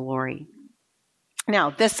him glory.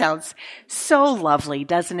 Now, this sounds so lovely,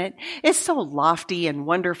 doesn't it? It's so lofty and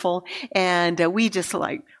wonderful. And we just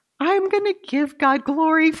like, I'm going to give God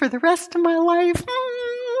glory for the rest of my life.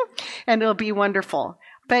 And it'll be wonderful.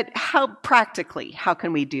 But how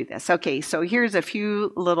can we do this? Okay, so here's a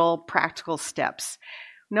few little practical steps.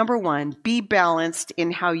 Number 1, be balanced in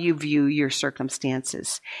how you view your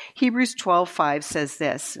circumstances. Hebrews 12:5 says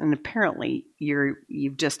this, and apparently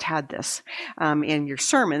you've just had this in your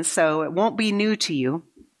sermon, so it won't be new to you.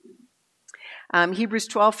 Hebrews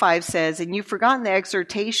 12:5 says, and you've forgotten the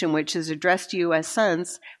exhortation which is addressed to you as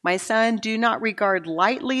sons. My son, do not regard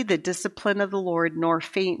lightly the discipline of the Lord, nor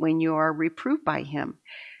faint when you are reproved by him.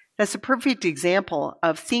 That's a perfect example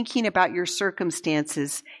of thinking about your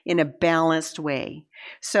circumstances in a balanced way.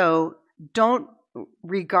 So don't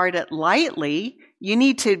regard it lightly. You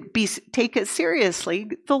need to take it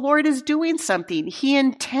seriously. The Lord is doing something. He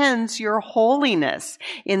intends your holiness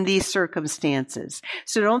in these circumstances.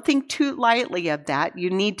 So don't think too lightly of that.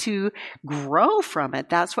 You need to grow from it.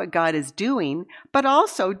 That's what God is doing. But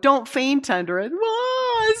also don't faint under it.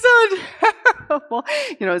 Oh, it's so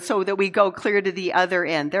terrible. So that we go clear to the other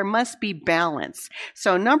end. There must be balance.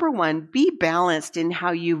 So number 1, be balanced in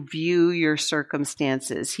how you view your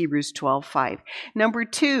circumstances. Hebrews 12:5. Number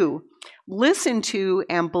 2, listen to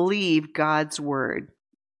and believe God's word.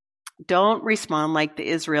 Don't respond like the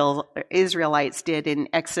Israelites did in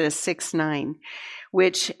Exodus 6:9,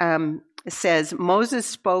 which says, Moses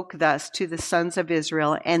spoke thus to the sons of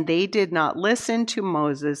Israel, and they did not listen to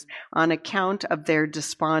Moses on account of their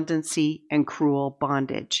despondency and cruel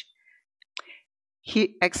bondage.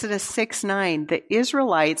 Exodus 6:9, the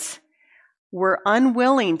Israelites were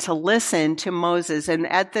unwilling to listen to Moses. And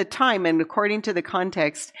at the time, and according to the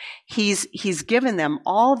context, he's given them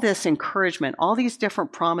all this encouragement, all these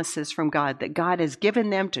different promises from God that God has given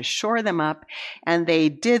them to shore them up. And they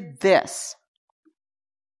did this.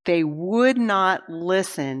 They would not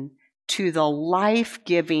listen to the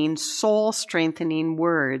life-giving, soul-strengthening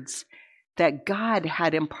words that God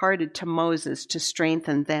had imparted to Moses to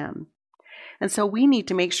strengthen them. And so we need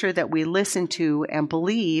to make sure that we listen to and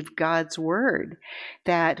believe God's word,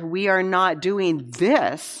 that we are not doing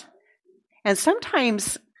this. And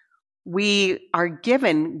sometimes we are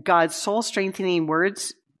given God's soul-strengthening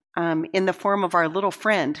words in the form of our little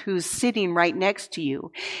friend who's sitting right next to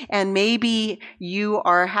you. And maybe you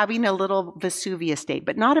are having a little Vesuvius day,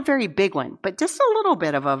 but not a very big one, but just a little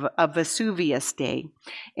bit of a Vesuvius day.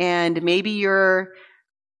 And maybe you're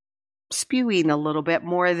spewing a little bit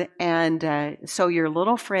more, and so your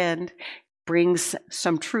little friend brings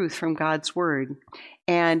some truth from God's word.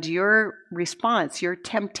 And your response, your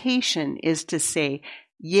temptation is to say,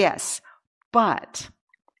 yes, but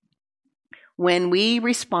when we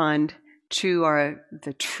respond to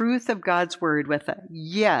the truth of God's word with a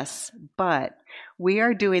yes, but, we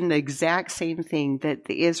are doing the exact same thing that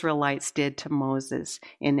the Israelites did to Moses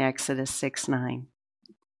in Exodus 6:9.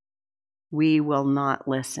 We will not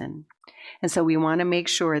listen. And so we want to make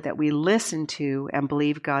sure that we listen to and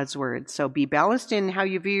believe God's word. So be balanced in how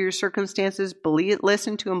you view your circumstances.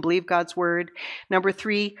 Listen to and believe God's word. Number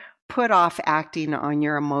 3, put off acting on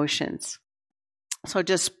your emotions. So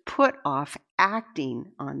just put off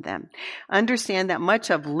acting on them. Understand that much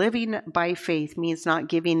of living by faith means not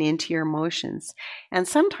giving in to your emotions. And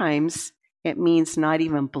sometimes it means not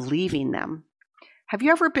even believing them. Have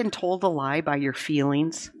you ever been told a lie by your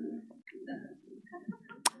feelings?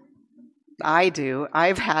 I do.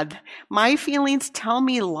 I've had my feelings tell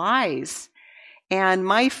me lies. And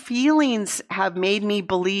my feelings have made me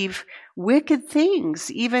believe wicked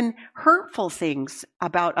things, even hurtful things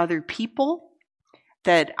about other people,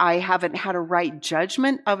 that I haven't had a right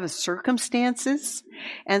judgment of the circumstances.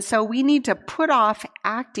 And so we need to put off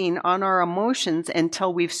acting on our emotions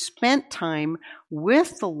until we've spent time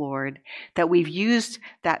with the Lord, that we've used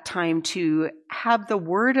that time to have the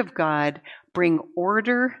Word of God bring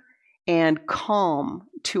order and calm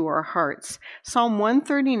to our hearts. Psalm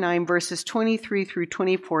 139 verses 23 through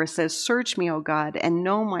 24 says, "Search me, O God, and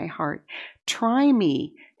know my heart. Try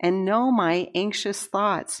me and know my anxious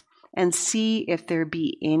thoughts, and see if there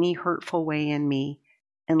be any hurtful way in me,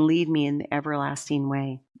 and lead me in the everlasting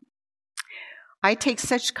way." I take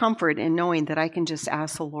such comfort in knowing that I can just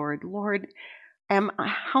ask the Lord, Lord,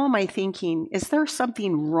 how am I thinking? Is there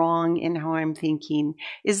something wrong in how I'm thinking?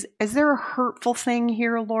 Is there a hurtful thing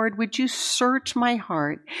here, Lord? Would you search my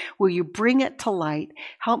heart? Will you bring it to light?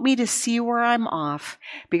 Help me to see where I'm off,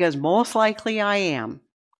 because most likely I am.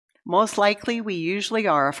 Most likely we usually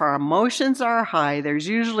are. If our emotions are high, there's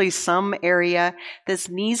usually some area that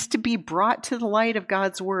needs to be brought to the light of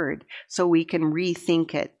God's Word so we can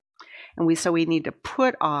rethink it. And so we need to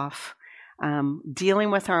put off dealing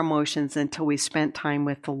with our emotions until we spent time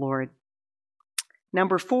with the Lord.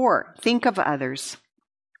 Number 4, think of others.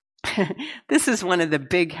 This is one of the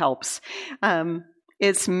big helps.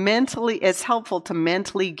 It's helpful to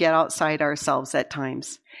mentally get outside ourselves at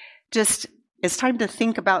times. It's time to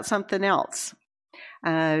think about something else.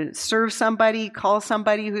 Serve somebody, call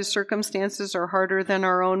somebody whose circumstances are harder than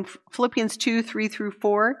our own. Philippians 2, 3 through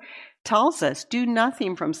 4 tells us, "Do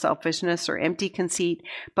nothing from selfishness or empty conceit,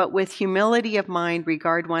 but with humility of mind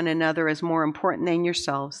regard one another as more important than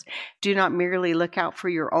yourselves. Do not merely look out for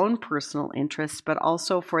your own personal interests, but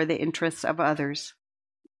also for the interests of others."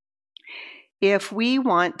 If we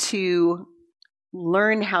want to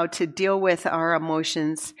learn how to deal with our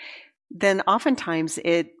emotions, then oftentimes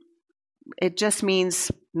it just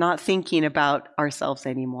means not thinking about ourselves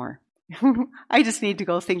anymore. I just need to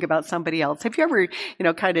go think about somebody else. Have you ever,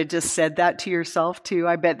 kind of just said that to yourself too?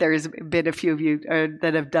 I bet there's been a few of you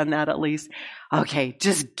that have done that at least. Okay,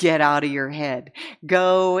 just get out of your head.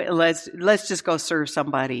 Go, let's just go serve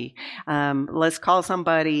somebody. Let's call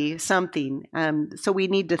somebody something. So we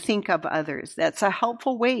need to think of others. That's a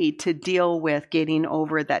helpful way to deal with getting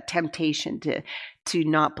over that temptation to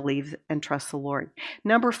not believe and trust the Lord.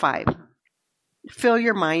 Number 5, fill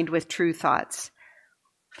your mind with true thoughts.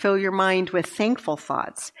 Fill your mind with thankful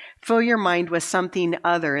thoughts. Fill your mind with something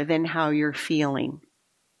other than how you're feeling.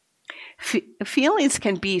 Feelings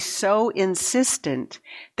can be so insistent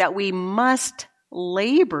that we must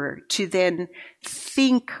labor to then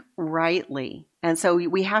think rightly. And so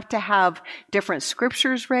we have to have different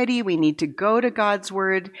scriptures ready. We need to go to God's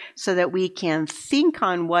Word so that we can think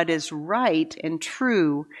on what is right and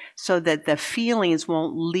true so that the feelings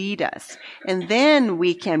won't lead us. And then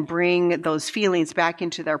we can bring those feelings back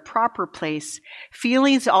into their proper place.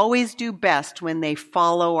 Feelings always do best when they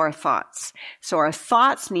follow our thoughts. So our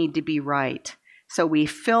thoughts need to be right. So we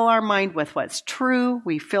fill our mind with what's true.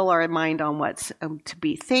 We fill our mind on what's to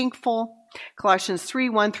be thankful. Colossians 3,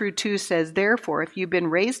 1 through 2 says, "Therefore, if you've been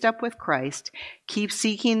raised up with Christ, keep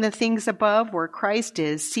seeking the things above where Christ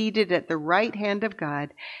is, seated at the right hand of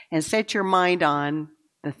God, and set your mind on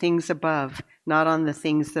the things above, not on the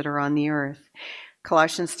things that are on the earth."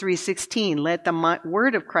 Colossians 3:16, "Let the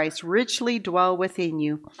word of Christ richly dwell within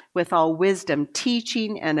you, with all wisdom,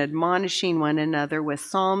 teaching and admonishing one another with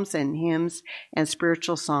psalms and hymns and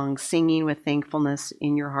spiritual songs, singing with thankfulness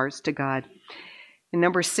in your hearts to God." And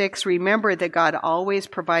number 6, remember that God always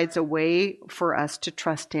provides a way for us to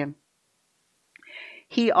trust Him.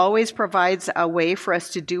 He always provides a way for us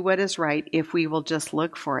to do what is right if we will just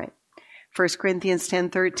look for it. 1 Corinthians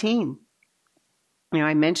 10:13.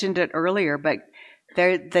 I mentioned it earlier, but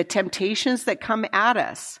the temptations that come at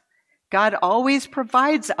us, God always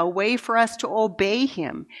provides a way for us to obey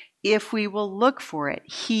Him if we will look for it.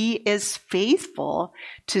 He is faithful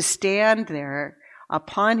to stand there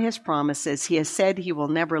upon His promises. He has said He will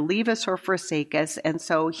never leave us or forsake us, and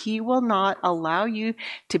so He will not allow you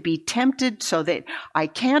to be tempted so that I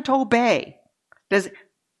can't obey. Is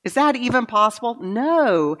that even possible?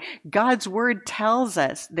 No. God's Word tells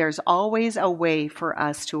us there's always a way for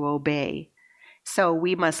us to obey. So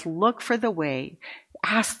we must look for the way.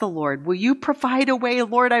 Ask the Lord, will you provide a way?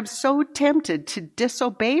 Lord, I'm so tempted to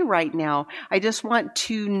disobey right now. I just want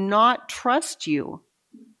to not trust you.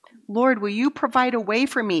 Lord, will you provide a way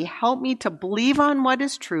for me? Help me to believe on what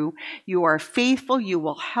is true. You are faithful. You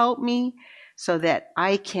will help me so that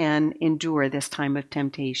I can endure this time of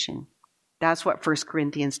temptation. That's what 1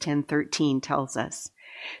 Corinthians 10:13 tells us.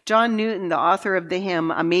 John Newton, the author of the hymn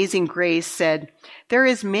Amazing Grace, said, "There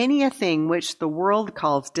is many a thing which the world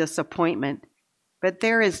calls disappointment, but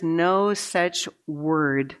there is no such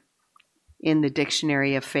word in the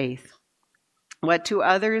dictionary of faith. What to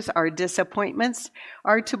others are disappointments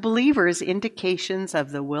are to believers indications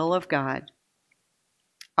of the will of God.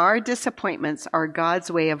 Our disappointments are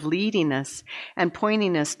God's way of leading us and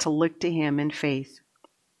pointing us to look to Him in faith.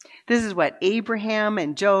 This is what Abraham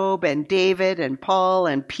and Job and David and Paul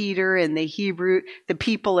and Peter and the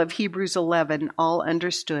people of Hebrews 11 all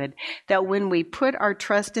understood, that when we put our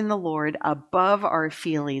trust in the Lord above our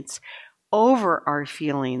feelings, over our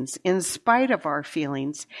feelings, in spite of our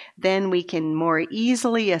feelings, then we can more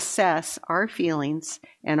easily assess our feelings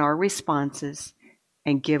and our responses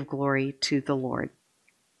and give glory to the Lord.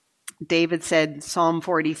 David said, Psalm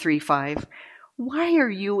 43:5, "Why are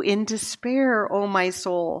you in despair, O my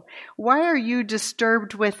soul? Why are you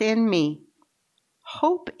disturbed within me?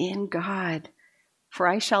 Hope in God, for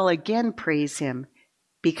I shall again praise Him,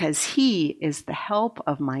 because He is the help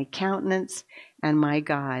of my countenance and my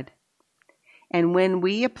God." And when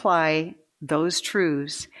we apply those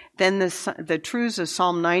truths, then the truths of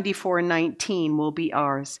Psalm 94:19 will be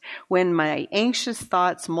ours. When my anxious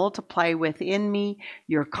thoughts multiply within me,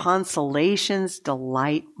 your consolations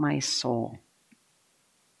delight my soul.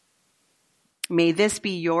 May this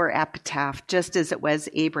be your epitaph, just as it was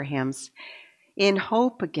Abraham's. In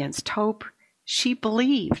hope against hope, she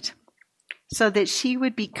believed, so that she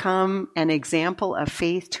would become an example of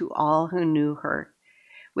faith to all who knew her.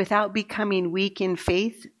 Without becoming weak in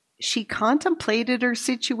faith, she contemplated her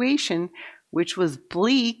situation, which was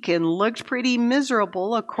bleak and looked pretty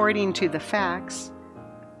miserable according to the facts.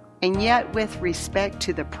 And yet, with respect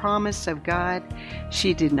to the promise of God,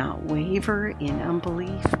 she did not waver in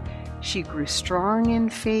unbelief. She grew strong in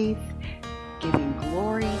faith, giving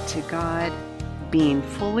glory to God, being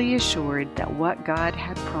fully assured that what God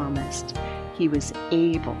had promised, He was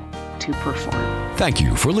able to perform. Thank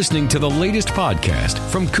you for listening to the latest podcast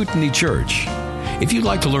from Kootenai Church. If you'd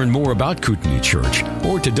like to learn more about Kootenai Church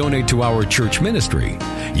or to donate to our church ministry,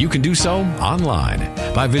 you can do so online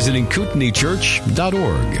by visiting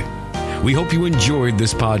kootenaichurch.org. We hope you enjoyed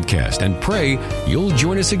this podcast and pray you'll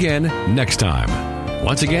join us again next time.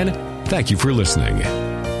 Once again, thank you for listening.